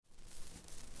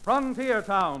Frontier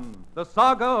Town, the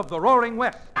saga of the Roaring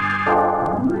West.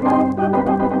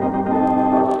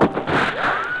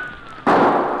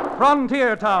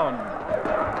 Frontier Town.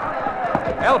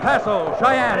 El Paso,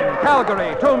 Cheyenne,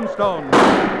 Calgary, Tombstone.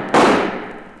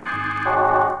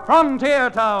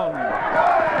 Frontier Town.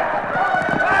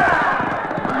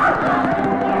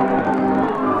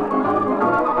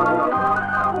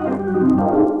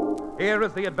 Here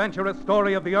is the adventurous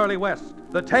story of the early West,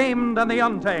 the tamed and the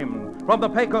untamed, from the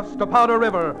Pecos to Powder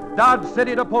River, Dodge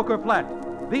City to Poker Flat.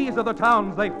 These are the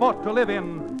towns they fought to live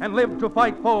in and lived to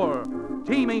fight for,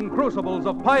 teeming crucibles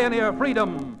of pioneer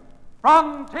freedom.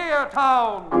 Frontier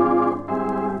Town!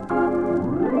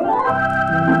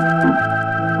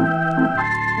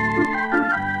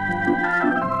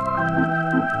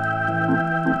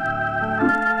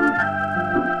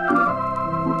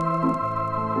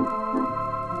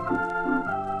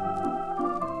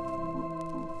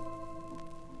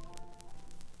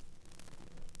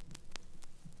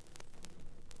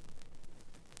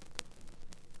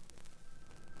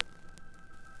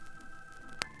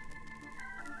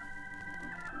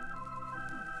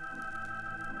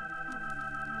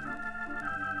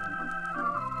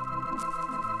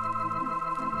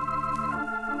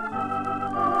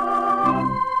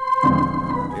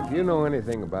 If you know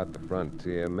anything about the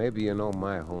frontier, maybe you know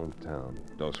my hometown,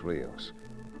 Dos Rios.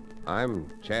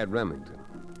 I'm Chad Remington.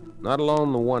 Not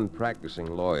alone the one practicing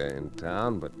lawyer in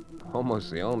town, but almost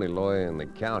the only lawyer in the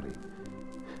county.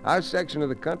 Our section of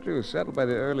the country was settled by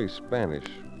the early Spanish.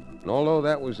 And although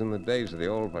that was in the days of the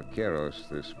old vaqueros,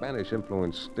 the Spanish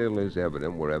influence still is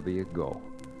evident wherever you go.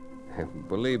 And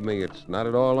believe me, it's not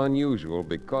at all unusual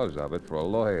because of it for a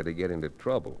lawyer to get into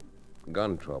trouble,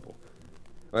 gun trouble.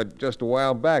 Just a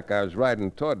while back, I was riding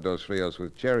toward Dos Rios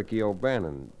with Cherokee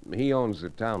O'Bannon. He owns the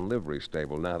town livery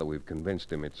stable now that we've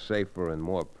convinced him it's safer and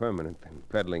more permanent than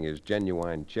peddling his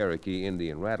genuine Cherokee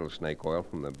Indian rattlesnake oil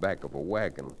from the back of a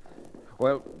wagon.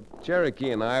 Well,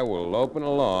 Cherokee and I were loping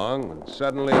along, and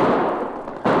suddenly...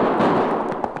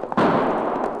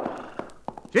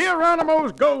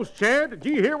 Geronimo's ghost, Chad. Did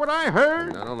you hear what I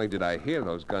heard? Not only did I hear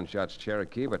those gunshots,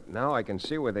 Cherokee, but now I can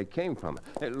see where they came from.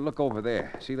 Hey, look over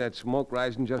there. See that smoke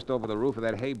rising just over the roof of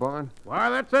that hay barn? Why,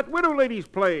 that's that widow lady's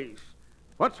place.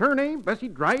 What's her name? Bessie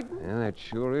Dryden? Yeah, that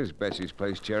sure is Bessie's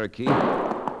place, Cherokee.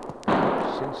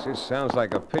 Since this sounds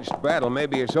like a pitched battle,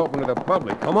 maybe it's open to the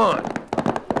public. Come on.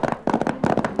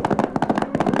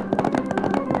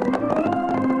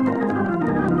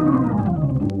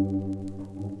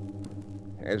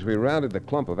 As we rounded the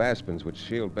clump of aspens which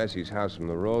shield Bessie's house from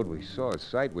the road, we saw a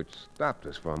sight which stopped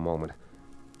us for a moment.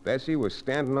 Bessie was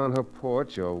standing on her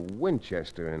porch, a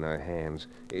Winchester in her hands,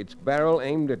 its barrel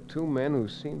aimed at two men who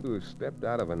seemed to have stepped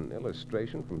out of an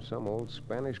illustration from some old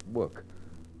Spanish book.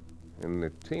 And the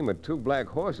team of two black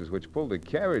horses which pulled the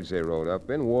carriage they rode up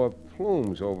in wore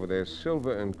plumes over their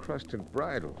silver-encrusted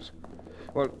bridles.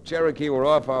 Well, Cherokee were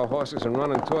off our horses and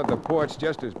running toward the porch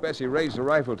just as Bessie raised the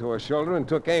rifle to her shoulder and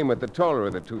took aim at the taller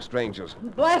of the two strangers.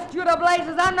 Blast you to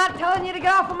blazes, I'm not telling you to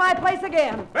get off of my place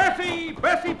again. Bessie!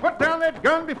 Bessie, put down that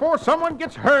gun before someone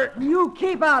gets hurt. You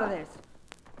keep out of this.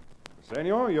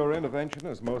 Senor, your intervention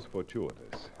is most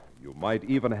fortuitous. You might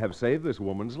even have saved this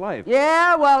woman's life.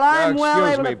 Yeah, well, I'm well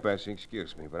excuse able me, to... Bessie,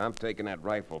 excuse me, but I'm taking that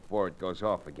rifle before it goes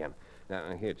off again.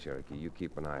 Now, here, Cherokee, you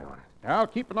keep an eye on it. I'll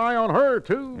keep an eye on her,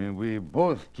 too. And we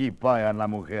both keep eye on la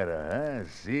mujer,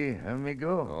 Si,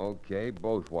 amigo? Okay,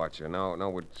 both watch her. Now,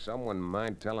 would someone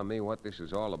mind telling me what this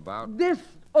is all about? This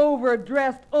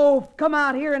overdressed oaf come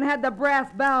out here and had the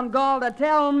brass-bound gall to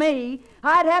tell me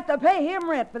I'd have to pay him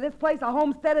rent for this place I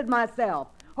homesteaded myself,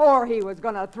 or he was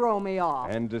going to throw me off.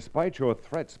 And despite your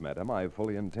threats, madam, I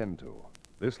fully intend to.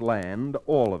 This land,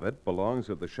 all of it, belongs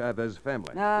to the Chavez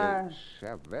family. The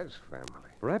Chavez family?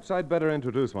 Perhaps I'd better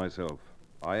introduce myself.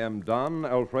 I am Don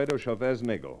Alfredo Chavez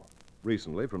Nagel,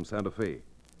 recently from Santa Fe.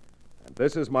 And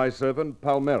this is my servant,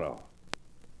 Palmero.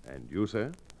 And you,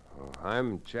 sir? Oh,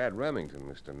 I'm Chad Remington,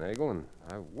 Mr. Nagel, and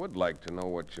I would like to know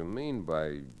what you mean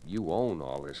by you own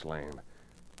all this land.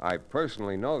 I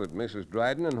personally know that Mrs.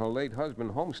 Dryden and her late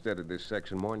husband homesteaded this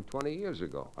section more than 20 years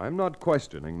ago. I'm not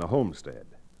questioning the homestead,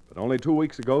 but only 2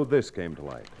 weeks ago this came to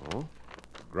light. Oh?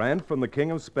 Grant from the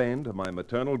King of Spain to my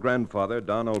maternal grandfather,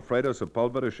 Don Alfredo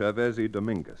Sepulveda Chavez y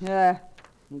Dominguez.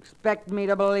 Expect me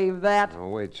to believe that? Oh,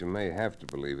 wait, you may have to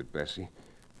believe it, Bessie.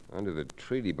 Under the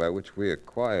treaty by which we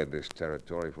acquired this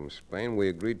territory from Spain, we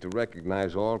agreed to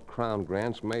recognize all crown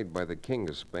grants made by the King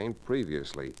of Spain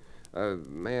previously.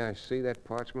 May I see that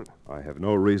parchment? I have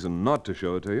no reason not to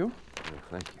show it to you. Oh,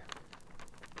 thank you.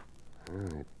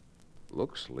 It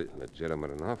looks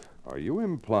legitimate enough. Are you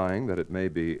implying that it may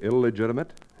be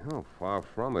illegitimate? Oh, far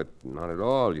from it. Not at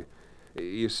all.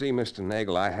 You see, Mr.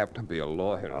 Nagel, I happen to be a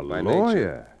lawyer. A by lawyer?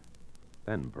 nature.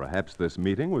 Then perhaps this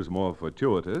meeting was more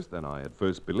fortuitous than I at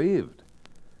first believed.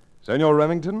 Senor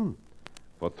Remington,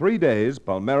 for 3 days,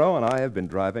 Palmero and I have been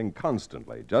driving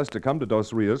constantly just to come to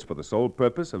Dos Rios for the sole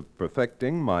purpose of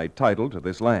perfecting my title to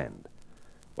this land.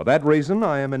 For that reason,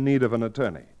 I am in need of an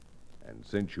attorney. And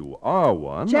since you are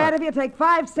one... Chad, if you take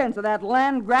 5 cents of that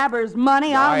land grabber's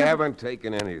money, I I'll... haven't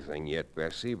taken anything yet,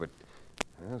 Bessie, but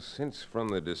since from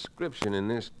the description in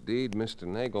this deed, Mr.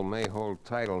 Nagel may hold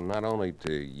title not only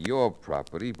to your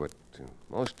property, but to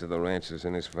most of the ranches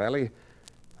in this valley,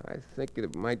 I think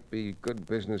it might be good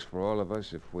business for all of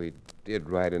us if we did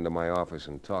ride into my office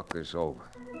and talk this over.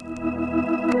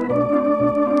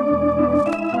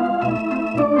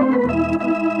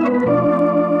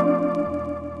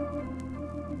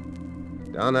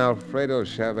 Don Alfredo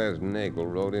Chavez Nagel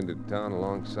rode into town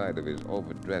alongside of his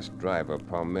overdressed driver,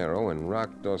 Palmero, and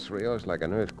rocked Dos Rios like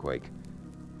an earthquake.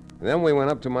 And then we went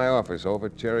up to my office over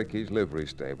at Cherokee's livery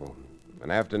stable.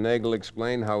 And after Nagel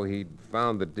explained how he'd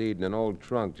found the deed in an old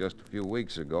trunk just a few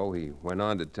weeks ago, he went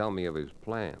on to tell me of his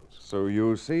plans. So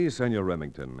you see, Senor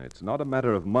Remington, it's not a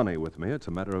matter of money with me, it's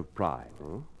a matter of pride.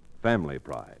 Family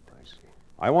pride. I see.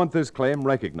 I want this claim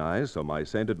recognized so my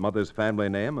sainted mother's family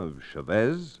name of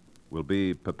Chavez will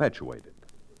be perpetuated.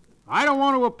 I don't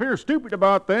want to appear stupid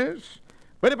about this,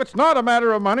 but if it's not a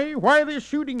matter of money, why this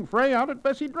shooting fray out at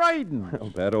Bessie Dryden's?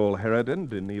 Well, that old harridan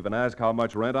didn't even ask how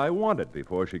much rent I wanted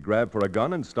before she grabbed for a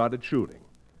gun and started shooting.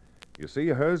 You see,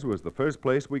 hers was the first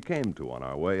place we came to on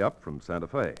our way up from Santa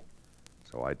Fe.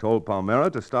 So I told Palmera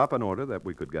to stop in order that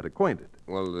we could get acquainted.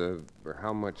 Well,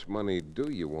 how much money do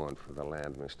you want for the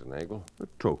land, Mr. Nagel? A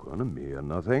token, a mere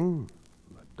nothing.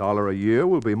 $1 a year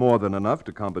will be more than enough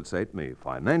to compensate me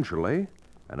financially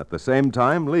and at the same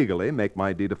time legally make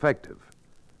my deed effective.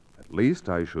 At least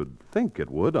I should think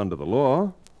it would under the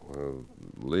law. Well,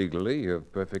 legally, you're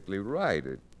perfectly right.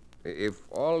 If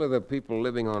all of the people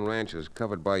living on ranches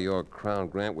covered by your Crown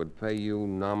grant would pay you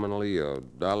nominally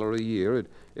 $1 a year,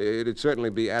 it'd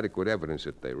certainly be adequate evidence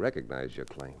that they recognize your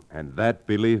claim. And that,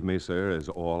 believe me, sir, is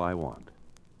all I want.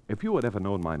 If you had ever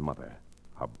known my mother,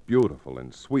 how beautiful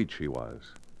and sweet she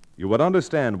was, you would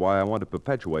understand why I want to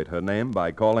perpetuate her name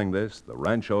by calling this the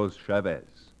Ranchos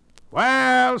Chavez.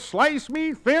 Well, slice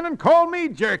me thin and call me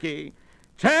jerky.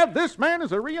 Chad, this man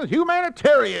is a real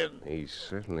humanitarian. He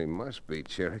certainly must be,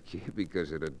 Cherokee,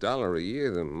 because at $1 a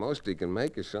year, the most he can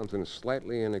make is something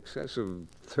slightly in excess of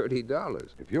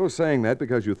 $30. If you're saying that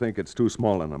because you think it's too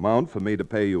small an amount for me to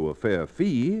pay you a fair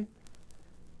fee,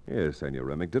 here, Senor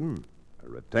Remington, a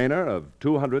retainer of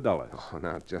 $200. Oh,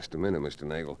 now, just a minute, Mr.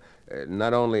 Nagel.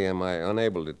 Not only am I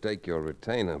unable to take your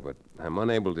retainer, but I'm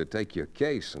unable to take your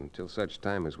case until such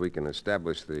time as we can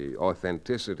establish the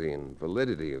authenticity and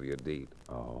validity of your deed.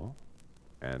 Oh?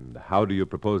 And how do you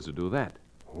propose to do that?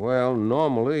 Well,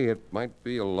 normally it might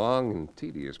be a long and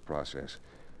tedious process.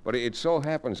 But it so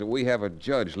happens that we have a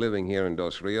judge living here in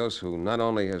Dos Rios who not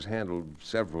only has handled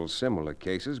several similar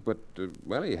cases, but,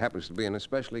 well, he happens to be an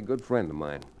especially good friend of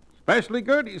mine. Especially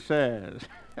good, he says.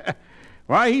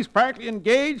 Why, he's practically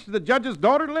engaged to the judge's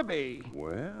daughter, Libby.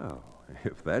 Well,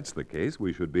 if that's the case,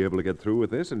 we should be able to get through with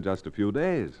this in just a few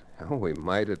days. Oh, we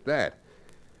might at that.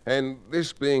 And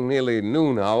this being nearly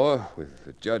noon hour, with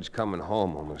the judge coming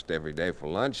home almost every day for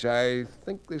lunch, I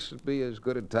think this would be as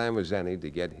good a time as any to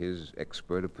get his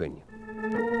expert opinion.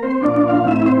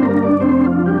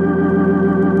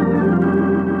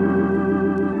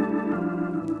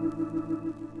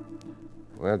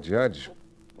 Well, Judge,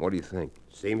 what do you think?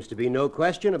 Seems to be no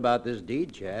question about this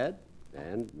deed, Chad.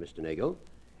 And, Mr. Nagel,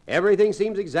 everything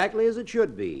seems exactly as it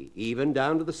should be, even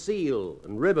down to the seal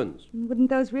and ribbons. Wouldn't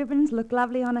those ribbons look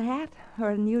lovely on a hat or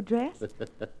a new dress?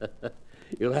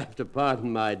 You'll have to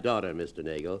pardon my daughter, Mr.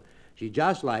 Nagel. She's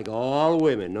just like all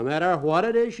women. No matter what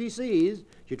it is she sees,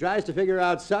 she tries to figure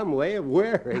out some way of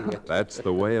wearing it. That's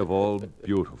the way of all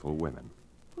beautiful women.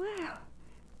 Well,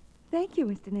 thank you,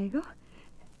 Mr. Nagel.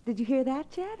 Did you hear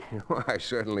that, Chad? Well, I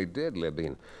certainly did, Libby.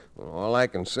 And all I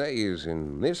can say is,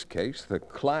 in this case, the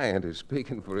client is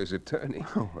speaking for his attorney.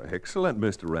 Oh, excellent,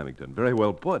 Mr. Remington. Very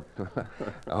well put.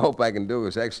 I hope I can do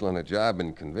as excellent a job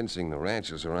in convincing the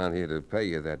ranchers around here to pay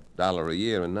you that $1 a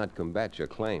year and not combat your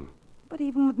claim. But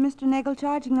even with Mr. Nagel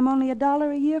charging them only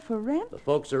 $1 a year for rent? The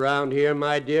folks around here,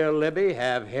 my dear Libby,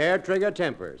 have hair-trigger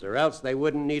tempers, or else they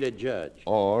wouldn't need a judge.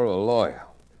 Or a lawyer.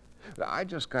 I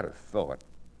just got a thought.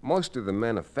 Most of the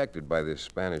men affected by this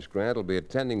Spanish grant will be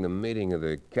attending the meeting of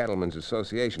the Cattlemen's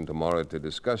Association tomorrow to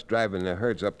discuss driving their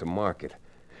herds up to market.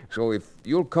 So if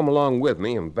you'll come along with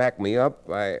me and back me up,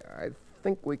 I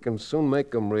think we can soon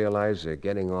make them realize they're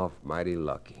getting off mighty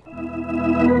lucky.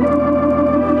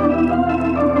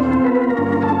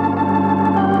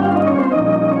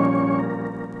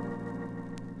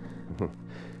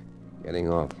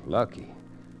 Getting off lucky.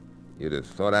 You'd have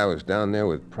thought I was down there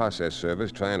with process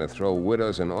service trying to throw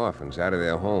widows and orphans out of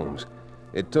their homes.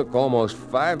 It took almost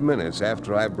 5 minutes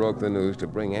after I broke the news to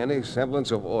bring any semblance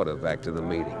of order back to the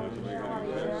meeting.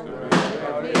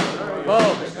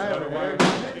 Folks,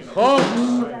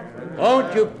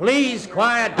 won't you please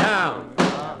quiet down?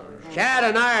 Chad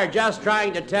and I are just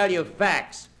trying to tell you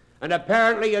facts, and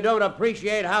apparently you don't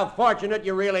appreciate how fortunate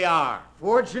you really are.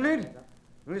 Fortunate?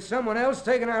 Is someone else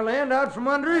taking our land out from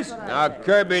under us? Now,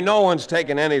 Kirby, no one's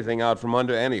taking anything out from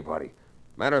under anybody.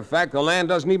 Matter of fact, the land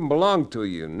doesn't even belong to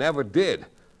you. Never did.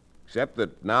 Except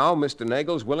that now Mr.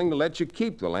 Nagel's willing to let you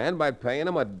keep the land by paying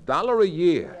him $1 a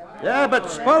year. Yeah, but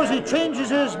suppose he changes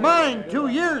his mind 2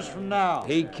 years from now.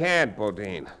 He can't,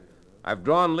 Bodine. I've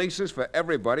drawn leases for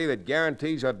everybody that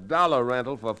guarantees $1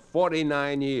 rental for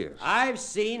 49 years. I've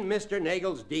seen Mr.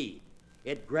 Nagel's deed.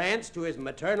 It grants to his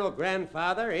maternal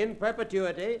grandfather in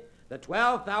perpetuity the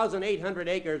 12,800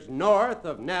 acres north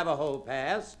of Navajo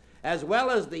Pass, as well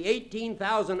as the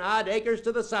 18,000-odd acres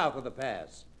to the south of the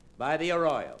pass by the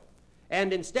Arroyo.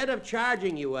 And instead of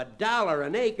charging you $1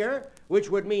 an acre, which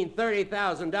would mean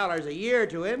 $30,000 a year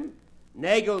to him,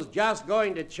 Nagel's just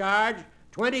going to charge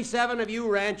 27 of you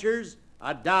ranchers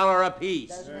 $1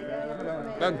 apiece.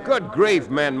 Good grief,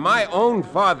 men. My own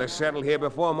father settled here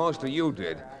before most of you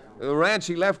did. The ranch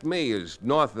he left me is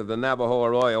north of the Navajo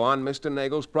Arroyo on Mr.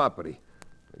 Nagel's property.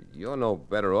 You're no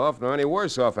better off nor any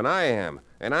worse off than I am.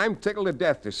 And I'm tickled to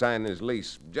death to sign this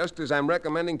lease, just as I'm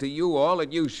recommending to you all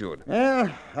that you should. Well,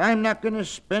 I'm not going to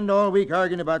spend all week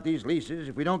arguing about these leases.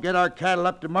 If we don't get our cattle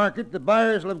up to market, the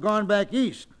buyers will have gone back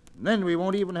east. And then we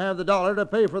won't even have the $1 to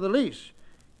pay for the lease.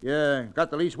 You got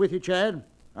the lease with you, Chad?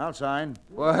 I'll sign.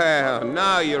 Well,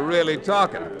 now you're really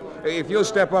talking. If you'll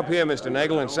step up here, Mr.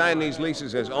 Nagel, and sign these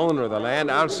leases as owner of the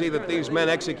land, I'll see that these men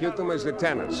execute them as the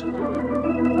tenants.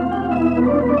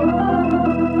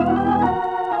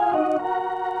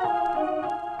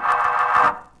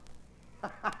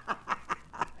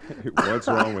 What's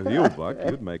wrong with you, Buck?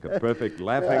 You'd make a perfect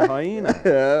laughing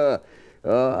hyena.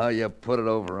 Oh, how you put it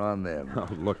over on them. Oh,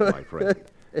 look, my friend.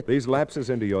 These lapses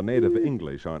into your native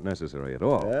English aren't necessary at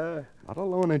all. Not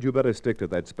alone had you better stick to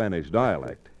that Spanish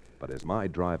dialect, but as my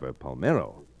driver,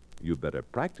 Palmero, you better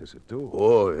practice it, too.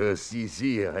 Oh,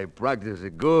 si, I practice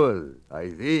it good, I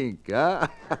think, huh?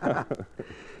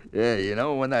 Yeah, you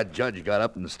know, when that judge got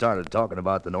up and started talking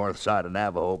about the north side of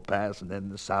Navajo Pass and then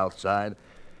the south side,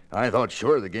 I thought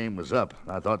sure the game was up.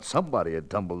 I thought somebody had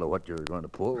tumbled to what you were going to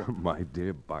pull. My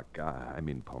dear Buck, I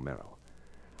mean Palmero.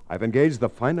 I've engaged the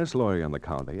finest lawyer in the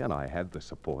county, and I had the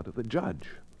support of the judge.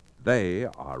 They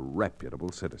are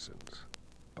reputable citizens.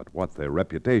 But what their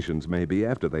reputations may be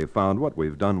after they've found what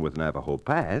we've done with Navajo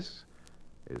Pass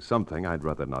is something I'd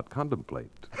rather not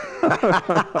contemplate.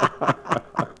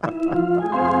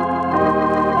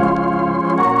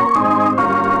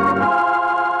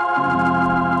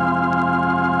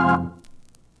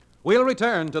 We'll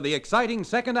return to the exciting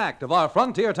second act of our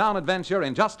Frontier Town adventure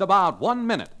in just about 1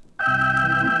 minute.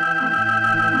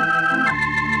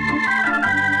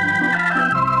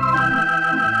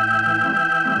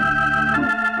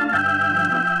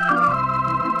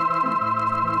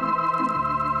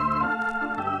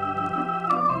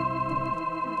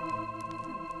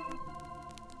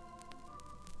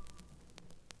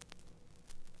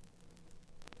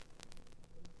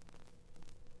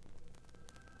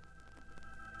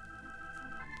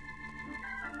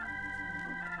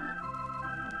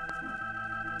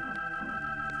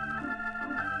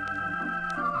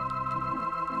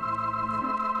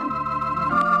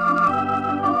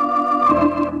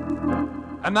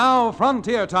 And now,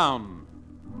 Frontier Town.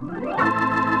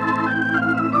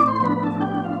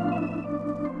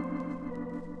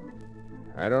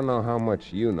 I don't know how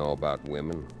much you know about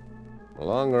women. The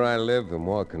longer I live, the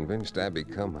more convinced I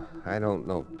become I don't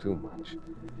know too much.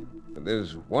 But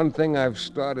there's one thing I've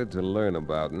started to learn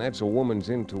about, and that's a woman's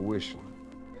intuition.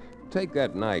 Take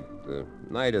that night, the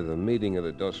night of the meeting of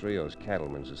the Dos Rios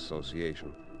Cattlemen's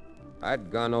Association. I'd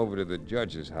gone over to the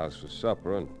judge's house for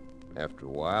supper, and after a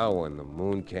while, when the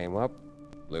moon came up,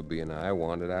 Libby and I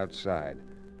wandered outside.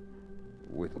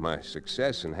 With my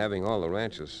success in having all the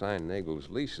ranchers sign Nagel's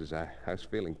leases, I was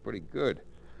feeling pretty good.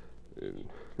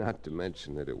 Not to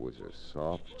mention that it was a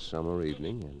soft summer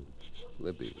evening and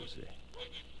Libby was there.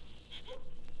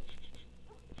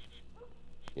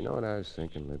 You know what I was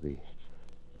thinking, Libby?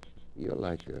 You're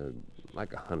like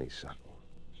a honeysuckle,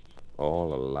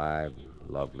 all alive and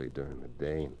lovely during the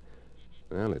day, and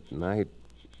Well, at night,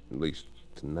 at least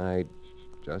tonight,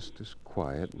 just as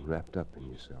quiet and wrapped up in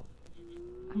yourself.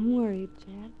 I'm worried,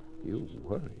 Chad. You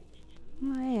worry.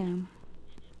 I am.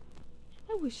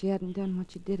 I wish you hadn't done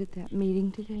what you did at that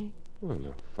meeting today. Well,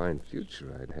 a fine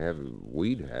future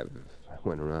we'd have, if I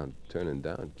went around turning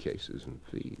down cases and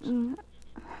fees.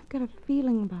 I've got a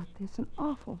feeling about this, an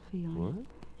awful feeling. What?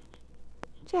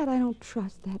 Chad, I don't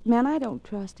trust that man. I don't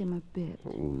trust him a bit.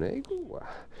 Oh, Nagel? Why,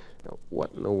 now,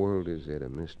 what in the world is there to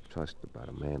mistrust about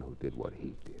a man who did what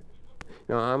he did?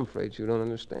 Now, I'm afraid you don't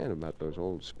understand about those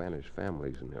old Spanish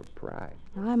families and their pride.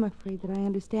 I'm afraid that I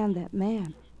understand that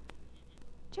man.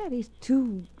 Chad, he's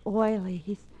too oily.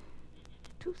 He's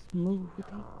too smooth.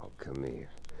 Oh, come here.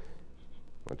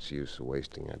 What's the use of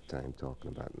wasting our time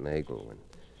talking about Nagel when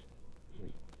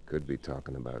we could be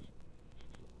talking about,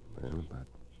 well, about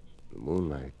the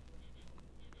moonlight.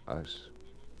 Us.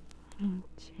 Oh,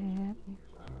 Chad.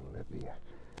 Oh, Libby,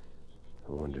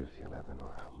 I wonder if you'll ever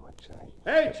know how much I...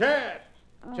 Hey, Chad!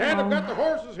 Chad, I've got the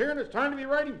horses here, and it's time to be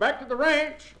riding back to the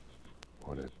ranch.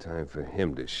 What a time for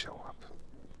him to show up.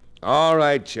 All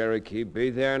right, Cherokee, be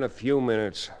there in a few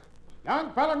minutes.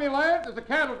 Young fella, me lad, there's a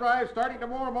cattle drive starting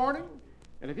tomorrow morning.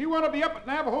 And if you want to be up at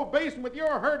Navajo Basin with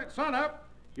your herd at sunup,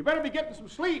 you better be getting some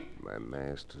sleep. My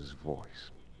master's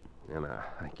voice. And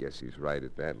I guess he's right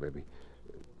at that, Libby.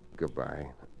 Goodbye.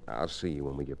 I'll see you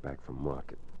when we get back from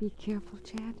market. Be careful,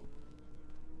 Chad.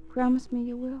 Promise me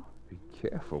you will. Be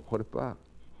careful. What about?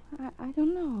 I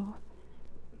don't know.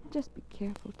 Just be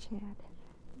careful, Chad.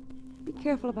 Be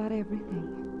careful about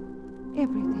everything.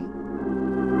 Everything.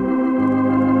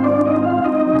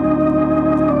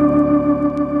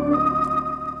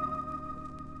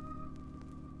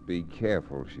 Be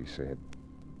careful, she said.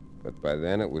 But by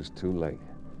then it was too late.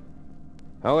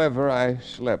 However, I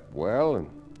slept well, and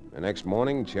the next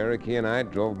morning, Cherokee and I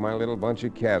drove my little bunch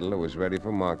of cattle that was ready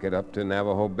for market up to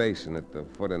Navajo Basin at the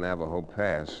foot of Navajo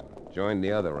Pass, and joined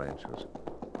the other ranchers.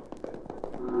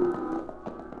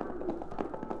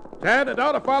 Chad, I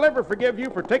doubt if I'll ever forgive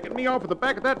you for taking me off of the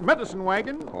back of that medicine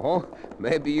wagon. Oh,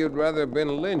 maybe you'd rather have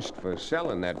been lynched for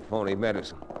selling that phony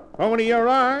medicine. Phony or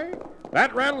I,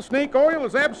 that rattlesnake oil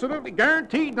is absolutely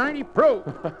guaranteed 90 proof.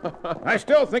 I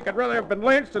still think I'd rather have been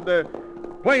lynched than to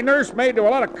play nursemaid to a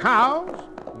lot of cows.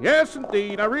 Yes,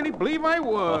 indeed. I really believe I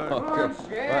would. Come on,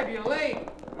 Chad, you're late.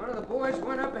 One of the boys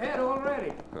went up ahead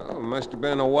already. Oh, must have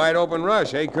been a wide-open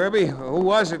rush, eh, Kirby? Who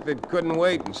was it that couldn't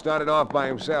wait and started off by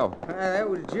himself? That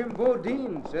was Jim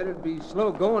Bodine. Said it'd be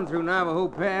slow going through Navajo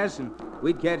Pass, and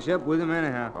we'd catch up with him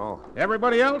anyhow. Oh.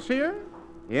 Everybody else here?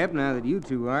 Yep, now that you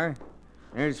two are.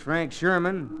 There's Frank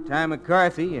Sherman, Ty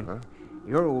McCarthy, and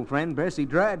your old friend Bessie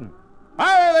Dryden.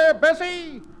 Hi there,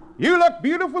 Bessie. You look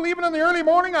beautiful even in the early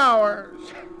morning hours.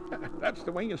 That's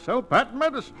the way you sell patent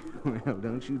medicine. Well,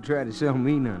 don't you try to sell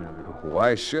me none of it.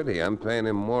 Why should he? I'm paying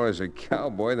him more as a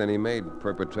cowboy than he made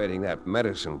perpetrating that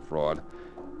medicine fraud.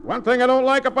 One thing I don't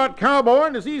like about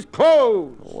cowboying is these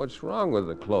clothes. What's wrong with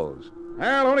the clothes?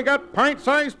 Well, only got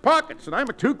pint-sized pockets, and I'm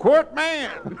a 2-quart man.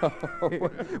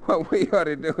 What we ought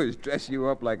to do is dress you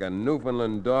up like a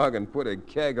Newfoundland dog and put a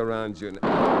keg around you.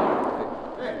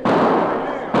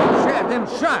 Chad, them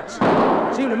shots.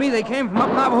 Seemed to me they came from up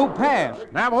Navajo Pass.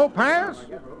 Navajo Pass?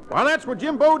 Well, that's where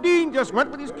Jim Bodine just went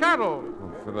with his cattle.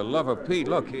 For the love of Pete,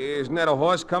 look, isn't that a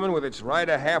horse coming with its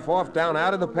rider half off down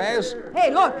out of the pass?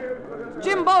 Hey, look!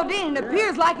 Jim Bodine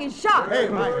appears like he's shot. Hey,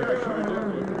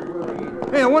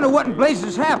 I wonder what in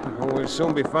blazes happened. Oh, we'll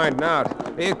soon be finding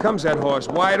out. Here comes that horse,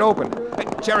 wide open. Hey,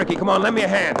 Cherokee, come on, lend me a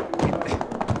hand.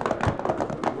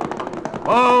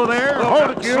 Oh, there.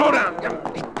 Hold it, you. Slow down.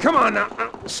 Come on now.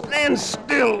 Stand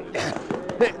still.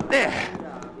 There.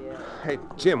 Hey,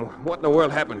 Jim, what in the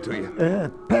world happened to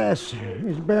you? Pass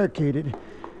is barricaded.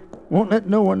 Won't let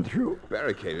no one through.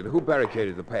 Barricaded? Who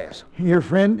barricaded the pass? Your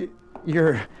friend,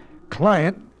 your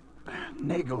client,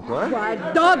 Nagel. What? Why,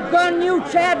 doggone you,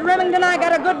 Chad Remington, I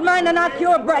got a good mind to knock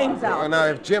your brains out. Well, now,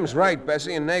 if Jim's right,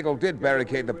 Bessie, and Nagel did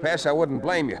barricade the pass, I wouldn't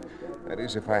blame you. That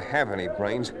is, if I have any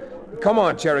brains. Come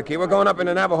on, Cherokee. We're going up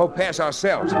into Navajo Pass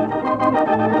ourselves.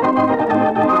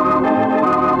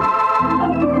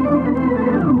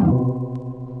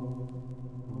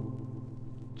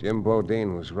 Jim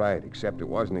Bodine was right, except it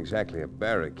wasn't exactly a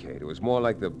barricade. It was more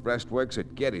like the breastworks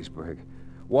at Gettysburg.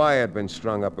 Wire had been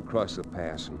strung up across the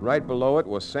pass, and right below it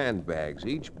were sandbags,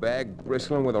 each bag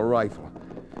bristling with a rifle.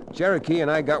 Cherokee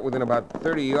and I got within about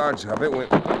 30 yards of it when...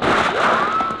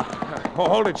 Oh,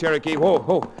 hold it, Cherokee.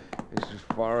 Whoa. This is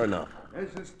far enough.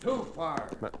 This is too far.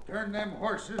 Turn them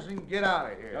horses and get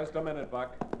out of here. Just a minute,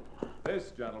 Buck.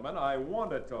 This gentleman I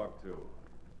want to talk to.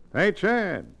 Hey,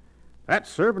 Chad. that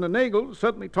servant of Nagel's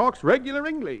suddenly talks regular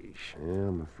English. Yeah,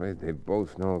 I'm afraid they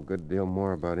both know a good deal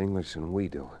more about English than we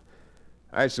do.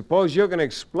 I suppose you can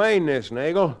explain this,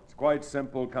 Nagel. It's quite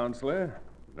simple, Counselor.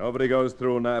 Nobody goes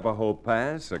through Navajo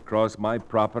Pass across my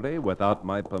property without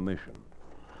my permission.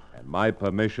 And my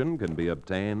permission can be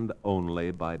obtained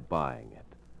only by buying it.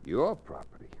 Your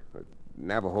property?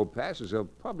 Navajo Pass is a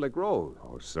public road.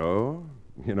 Oh, so?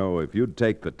 You know, if you'd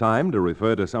take the time to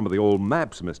refer to some of the old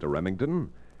maps, Mr.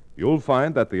 Remington, you'll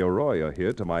find that the arroyo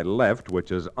here to my left,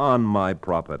 which is on my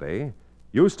property,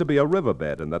 used to be a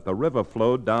riverbed, and that the river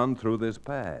flowed down through this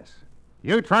pass.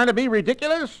 You trying to be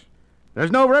ridiculous? There's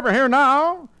no river here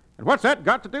now. And what's that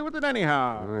got to do with it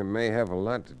anyhow? Well, it may have a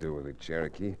lot to do with it,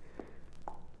 Cherokee.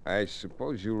 I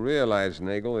suppose you realize,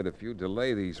 Nagel, that if you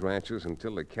delay these ranches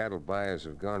until the cattle buyers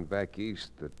have gone back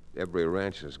east, that every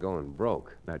ranch is going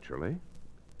broke. Naturally.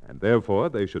 And therefore,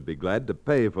 they should be glad to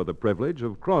pay for the privilege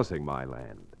of crossing my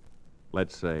land.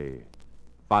 Let's say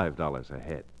 $5 a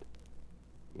head.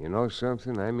 You know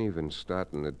something? I'm even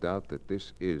starting to doubt that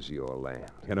this is your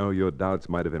land. You know, your doubts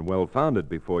might have been well-founded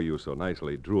before you so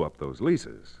nicely drew up those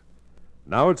leases.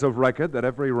 Now it's of record that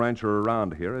every rancher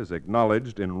around here has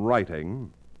acknowledged in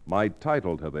writing my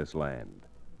title to this land.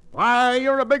 Why,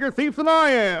 you're a bigger thief than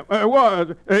I am.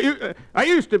 I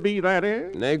used to be, that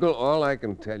is. Nagel, all I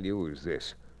can tell you is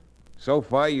this. So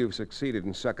far, you've succeeded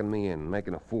in sucking me in,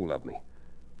 making a fool of me.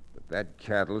 But that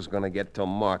cattle's going to get to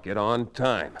market on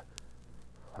time.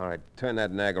 All right, turn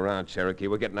that nag around, Cherokee.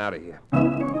 We're getting out of here.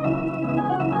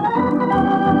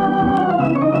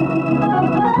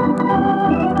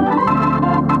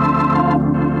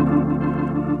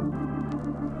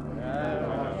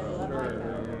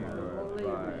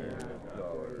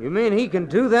 You mean he can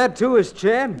do that to us,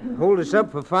 Chad? Hold us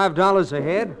up for $5 a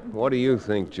head? What do you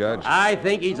think, Judge? I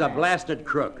think he's a blasted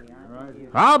crook.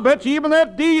 I'll bet you even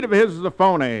that deed of his is a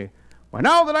phony. Why,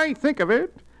 now that I think of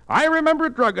it, I remember a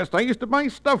druggist I used to buy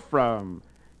stuff from.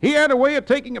 He had a way of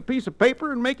taking a piece of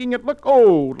paper and making it look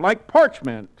old, like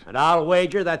parchment. And I'll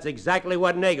wager that's exactly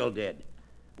what Nagel did.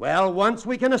 Well, once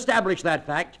we can establish that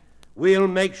fact, we'll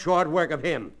make short work of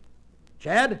him.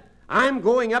 Chad, I'm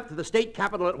going up to the state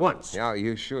capitol at once. Yeah,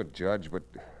 you should, Judge, but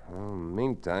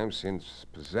meantime, since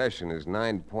possession is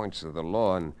 9 points of the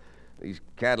law and these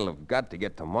cattle have got to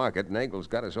get to market, Nagel's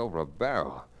got us over a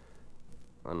barrel.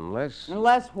 Unless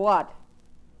what?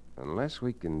 Unless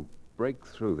we can break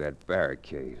through that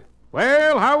barricade.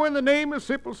 Well, how in the name of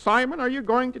Simple Simon are you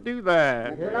going to do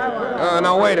that?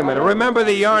 Now, wait a minute. Remember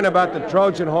the yarn about the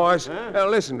Trojan horse?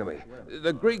 Listen to me.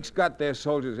 The Greeks got their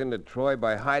soldiers into Troy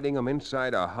by hiding them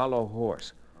inside a hollow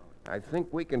horse. I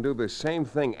think we can do the same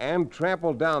thing and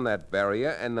trample down that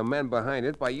barrier and the men behind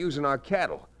it by using our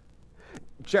cattle.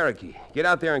 Cherokee, get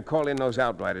out there and call in those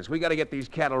outriders. We got to get these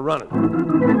cattle running.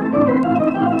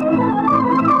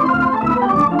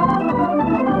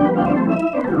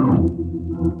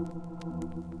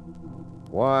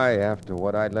 Why, after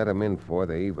what I'd let them in for,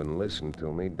 they even listened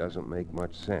to me doesn't make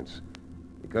much sense.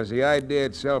 Because the idea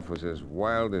itself was as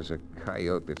wild as a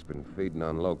coyote that's been feeding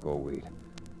on loco weed.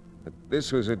 But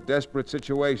this was a desperate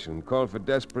situation, called for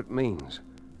desperate means.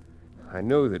 I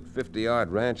knew that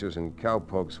 50-odd ranchers and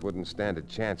cowpokes wouldn't stand a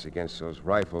chance against those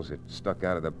rifles that stuck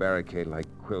out of the barricade like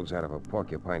quills out of a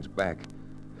porcupine's back.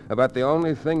 About the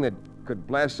only thing that could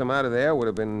blast them out of there would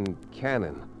have been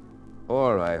cannon.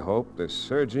 Or, I hope, the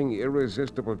surging,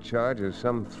 irresistible charge of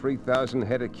some 3,000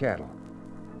 head of cattle.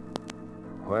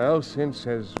 Well, since,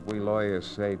 as we lawyers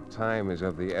say, time is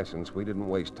of the essence, we didn't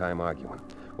waste time arguing.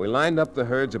 We lined up the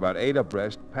herds about 8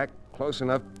 abreast, packed close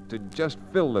enough to just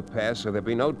fill the pass so there'd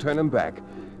be no turning back.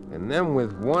 And then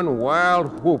with one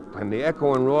wild whoop and the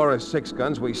echo and roar of 6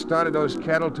 guns, we started those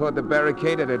cattle toward the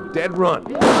barricade at a dead run.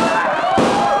 Hey,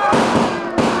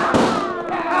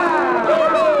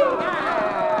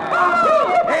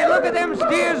 look at them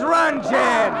steers run,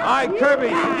 Chad. All right, Kirby,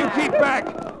 you keep back.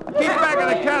 Keep back of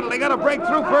the cattle. They got to break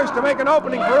through first to make an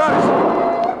opening for us.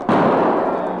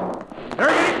 They're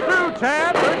getting through,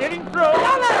 Chad. They're getting through.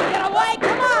 Don't let them get away.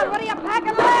 Come on. What are you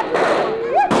packing left?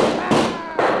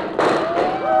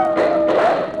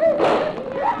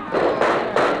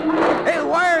 Hey, the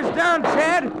wire's down,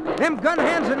 Chad. Them gun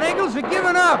hands and Nagels are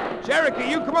giving up. Cherokee,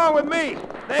 you come on with me.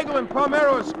 Nagel and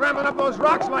Palmero are scrambling up those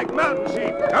rocks like mountain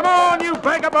sheep. Come on, you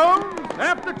vagabonds.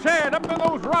 After Chad, up to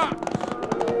those rocks.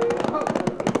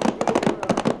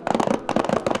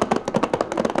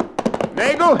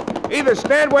 Nagel, either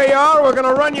stand where you are or we're going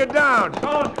to run you down.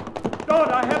 Don't.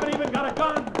 I haven't even got a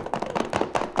gun.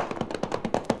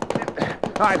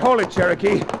 All right, hold it,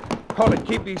 Cherokee. Hold it.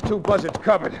 Keep these 2 buzzards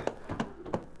covered.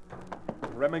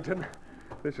 Remington,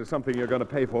 this is something you're going to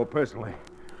pay for personally.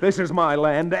 This is my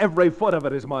land. Every foot of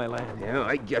it is my land. Yeah,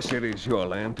 I guess it is your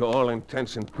land to all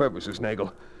intents and purposes,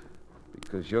 Nagel.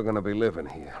 Because you're going to be living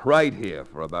here, right here,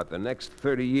 for about the next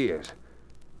 30 years.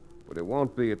 But it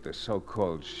won't be at the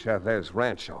so-called Chavez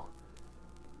Rancho.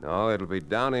 No, it'll be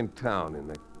down in town in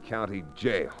the county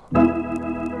jail.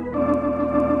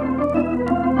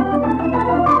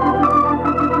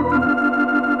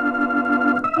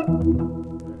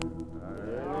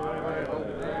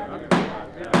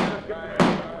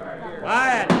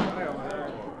 Quiet!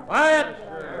 Quiet!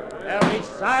 There'll be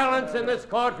silence in this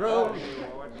courtroom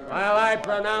while I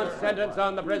pronounce sentence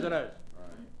on the prisoners.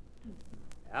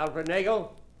 Alfred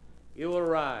Nagel, you will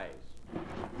rise.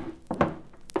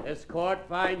 This court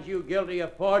finds you guilty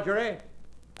of forgery,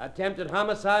 attempted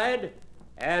homicide,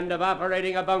 and of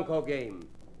operating a bunco game,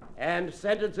 and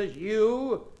sentences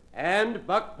you and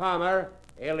Buck Palmer,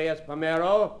 alias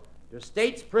Palmero, to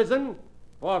state's prison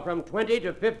for from 20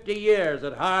 to 50 years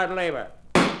at hard labor.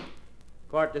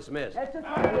 Court dismissed.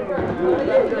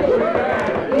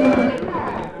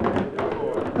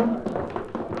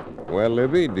 Well,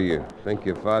 Libby, do you think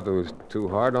your father was too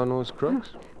hard on those crooks?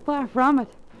 Far from it.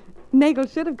 Nagel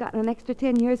should have gotten an extra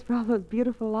 10 years for all those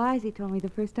beautiful lies he told me the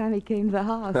first time he came to the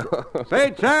house.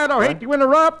 Say, Chad, I hate to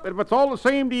interrupt, but if it's all the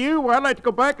same to you, I'd like to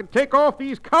go back and take off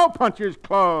these cowpuncher's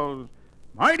clothes.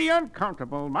 Mighty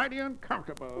uncomfortable, mighty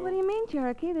uncomfortable. What do you mean,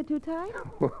 Cherokee? They're too tight?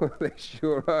 They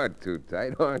sure are too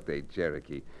tight, aren't they,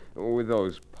 Cherokee? With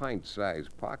those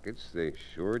pint-sized pockets, they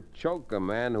sure choke a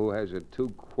man who has a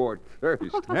 2-quart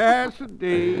thirst. Yes,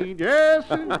 indeed. Yes,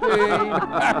 indeed.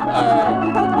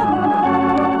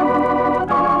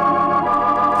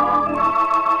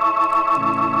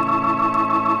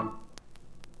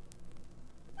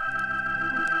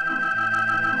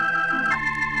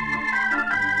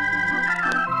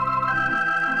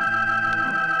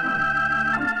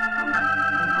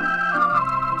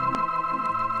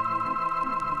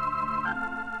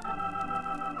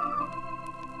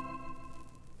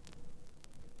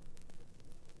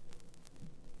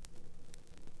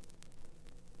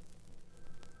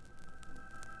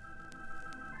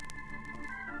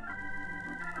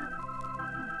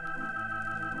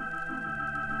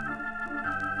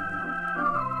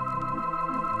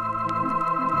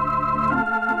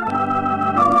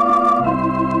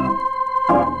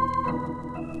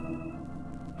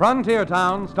 Frontier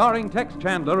Town, starring Tex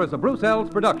Chandler, is a Bruce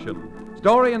Ells production.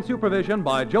 Story and supervision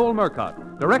by Joel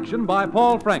Murcott. Direction by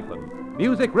Paul Franklin.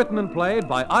 Music written and played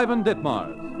by Ivan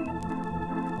Ditmars.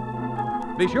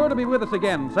 Be sure to be with us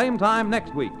again, same time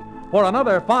next week, for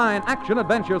another fine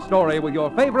action-adventure story with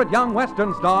your favorite young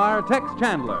Western star, Tex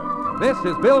Chandler. This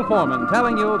is Bill Foreman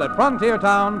telling you that Frontier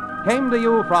Town came to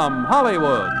you from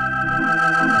Hollywood.